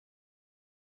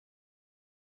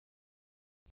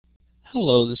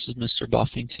Hello, this is Mr.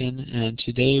 Buffington, and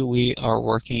today we are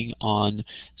working on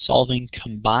solving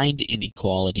combined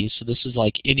inequalities. So this is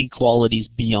like inequalities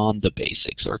beyond the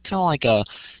basics, or kind of like a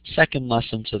second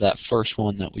lesson to that first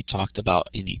one that we talked about,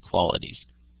 inequalities.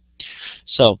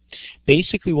 So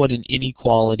basically what an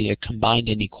inequality, a combined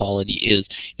inequality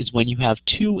is when you have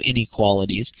two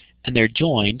inequalities and they're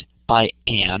joined by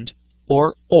and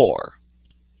or.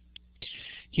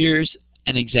 Here's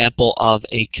an example of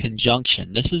a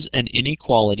conjunction. This is an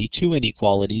inequality, two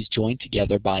inequalities joined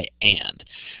together by and.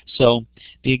 So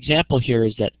the example here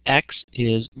is that x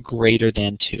is greater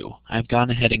than 2. I've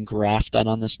gone ahead and graphed that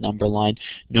on this number line.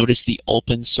 Notice the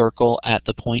open circle at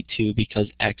the point 2 because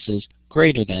x is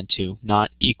greater than 2, not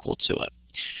equal to it.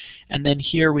 And then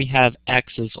here we have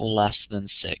x is less than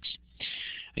 6.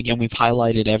 Again, we've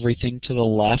highlighted everything to the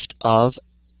left of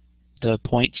the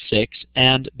point 6,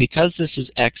 and because this is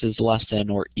x is less than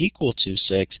or equal to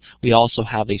 6, we also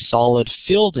have a solid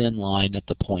filled in line at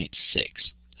the point 6,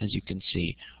 as you can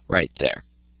see right there.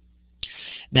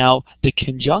 Now the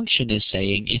conjunction is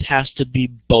saying it has to be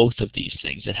both of these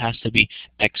things. It has to be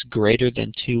x greater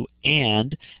than 2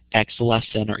 and x less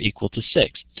than or equal to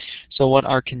 6. So what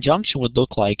our conjunction would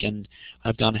look like, and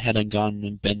I've gone ahead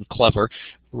and been clever,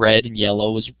 red and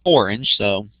yellow is orange,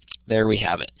 so there we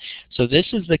have it. So this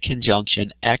is the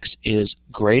conjunction, x is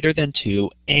greater than 2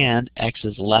 and x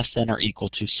is less than or equal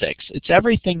to 6. It's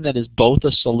everything that is both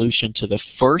a solution to the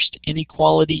first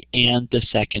inequality and the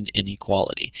second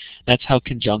inequality. That's how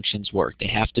conjunctions work. They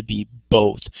have to be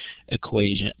both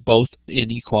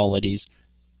inequalities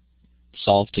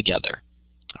solved together.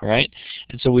 All right,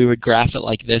 and so we would graph it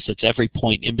like this. It's every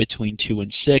point in between 2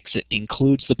 and 6. It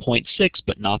includes the point 6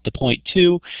 but not the point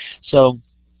 2. So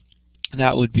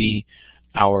that would be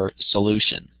our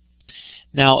solution.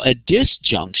 Now a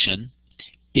disjunction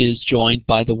is joined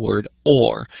by the word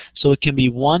or. So it can be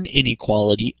one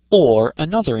inequality or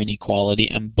another inequality,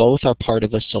 and both are part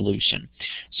of a solution.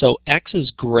 So x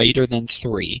is greater than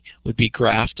 3 would be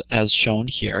graphed as shown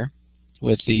here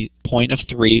with the point of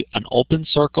 3, an open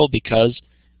circle because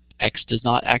x does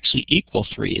not actually equal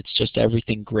 3. It's just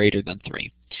everything greater than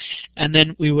 3. And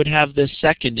then we would have this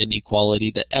second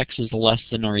inequality that x is less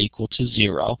than or equal to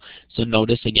 0. So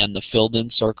notice again the filled in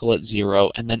circle at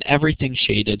 0, and then everything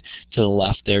shaded to the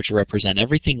left there to represent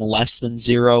everything less than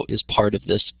 0 is part of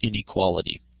this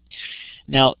inequality.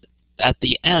 Now at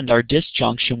the end our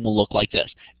disjunction will look like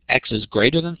this. X is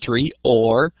greater than 3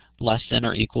 or less than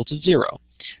or equal to 0.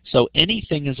 So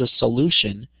anything is a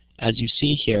solution, as you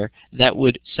see here, that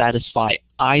would satisfy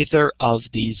either of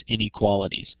these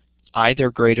inequalities,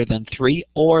 either greater than 3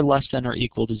 or less than or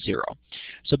equal to 0.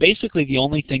 So basically the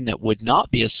only thing that would not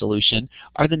be a solution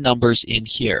are the numbers in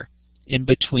here, in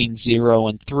between 0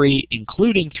 and 3,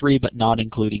 including 3 but not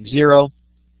including 0.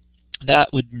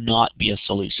 That would not be a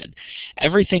solution.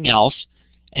 Everything else,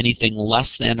 anything less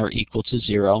than or equal to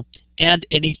 0, and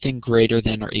anything greater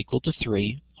than or equal to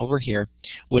 3 over here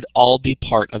would all be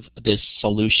part of this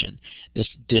solution, this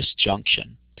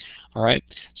disjunction. All right,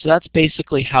 so that's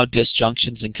basically how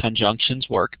disjunctions and conjunctions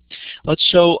work. Let's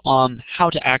show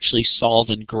how to actually solve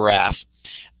and graph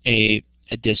a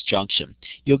disjunction.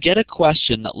 You'll get a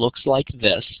question that looks like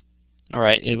this. All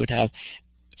right, it would have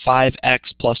 5x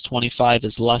plus 25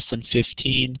 is less than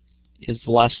 15 is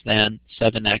less than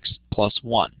 7x plus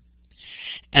 1.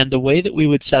 And the way that we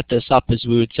would set this up is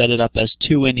we would set it up as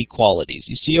two inequalities.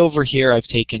 You see over here I've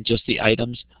taken just the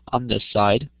items on this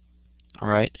side. All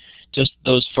right, just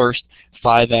those first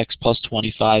 5x plus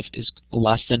 25 is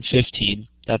less than 15.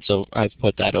 I've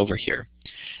put that over here.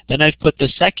 Then I've put the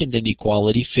second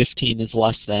inequality, 15 is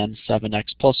less than 7x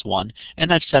plus 1,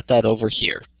 and I've set that over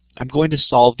here. I'm going to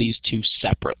solve these two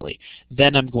separately.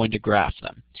 Then I'm going to graph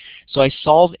them. So I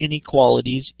solve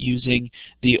inequalities using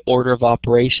the order of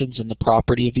operations and the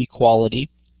property of equality.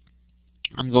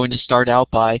 I'm going to start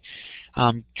out by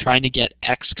trying to get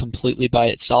x completely by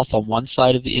itself on one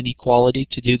side of the inequality.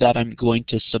 To do that, I'm going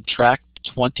to subtract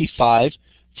 25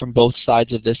 from both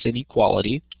sides of this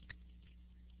inequality.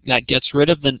 That gets rid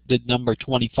of the number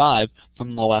 25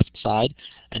 from the left side,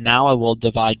 and now I will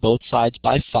divide both sides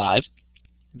by 5,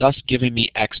 thus giving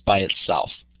me x by itself.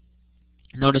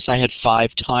 Notice I had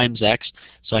 5 times x,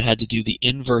 so I had to do the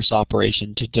inverse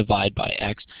operation to divide by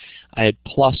x. I had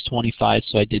plus 25,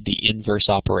 so I did the inverse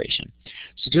operation.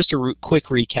 So just a quick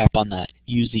recap on that.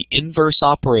 Use the inverse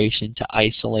operation to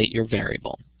isolate your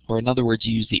variable. Or in other words,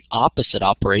 use the opposite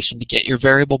operation to get your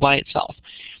variable by itself.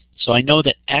 So I know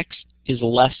that x is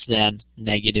less than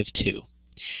negative 2.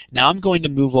 Now I'm going to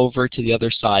move over to the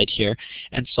other side here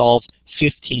and solve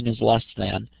 15 is less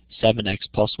than 7x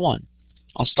plus 1.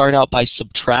 I'll start out by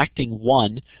subtracting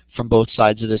 1 from both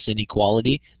sides of this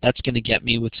inequality. That's going to get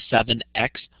me with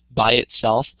 7x by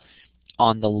itself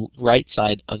on the right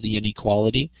side of the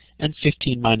inequality, and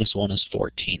 15 minus 1 is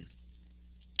 14.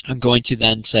 I'm going to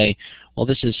then say, well,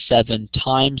 this is 7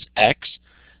 times x,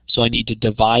 so I need to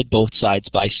divide both sides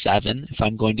by 7 if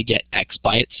I'm going to get x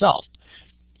by itself.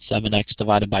 7x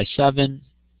divided by 7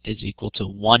 is equal to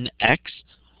 1x,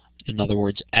 in other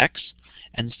words, x,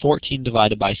 and 14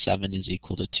 divided by 7 is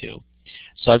equal to 2.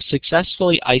 So I've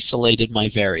successfully isolated my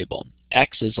variable.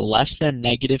 X is less than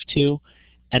 -2,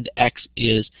 and x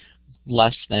is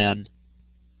less than,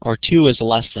 or 2 is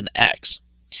less than x.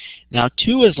 Now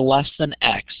 2 is less than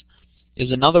x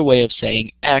is another way of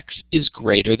saying x is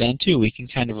greater than 2. We can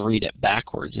kind of read it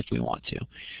backwards if we want to.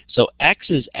 So x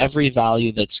is every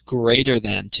value that's greater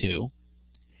than 2,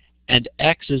 and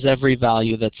x is every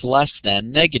value that's less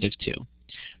than -2.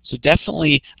 So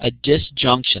definitely a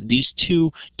disjunction. These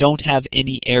two don't have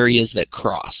any areas that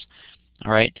cross.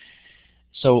 All right?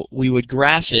 So we would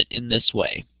graph it in this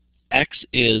way. X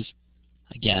is,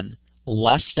 again,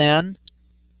 less than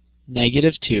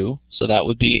 -2, so that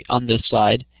would be on this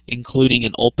side, including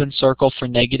an open circle for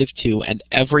 -2 and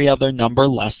every other number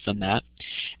less than that.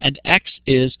 And x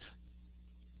is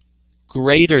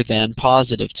greater than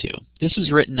 +2. This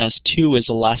is written as 2 is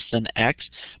less than x,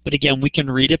 but again, we can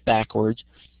read it backwards.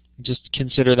 Just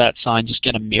consider that sign, just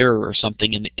get a mirror or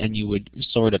something, and you would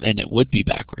sort of, and it would be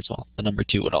backwards. Well, the number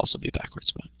 2 would also be backwards.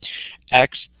 But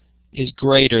x is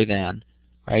greater than,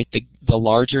 right? The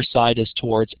larger side is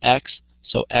towards x,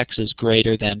 so x is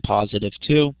greater than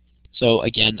 +2. So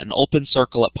again, an open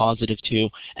circle at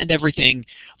 +2, and everything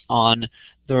on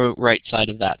the right side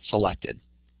of that selected.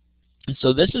 And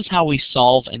so this is how we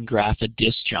solve and graph a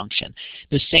disjunction.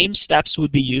 The same steps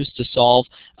would be used to solve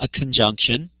a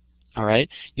conjunction. All right,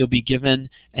 you'll be given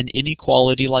an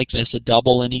inequality like this, a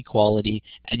double inequality,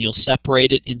 and you'll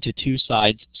separate it into two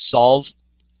sides, solve,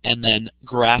 and then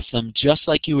graph them just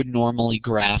like you would normally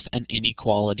graph an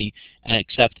inequality,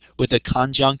 except with a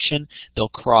conjunction, they'll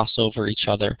cross over each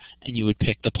other, and you would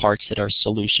pick the parts that are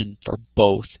solution for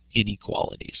both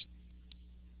inequalities.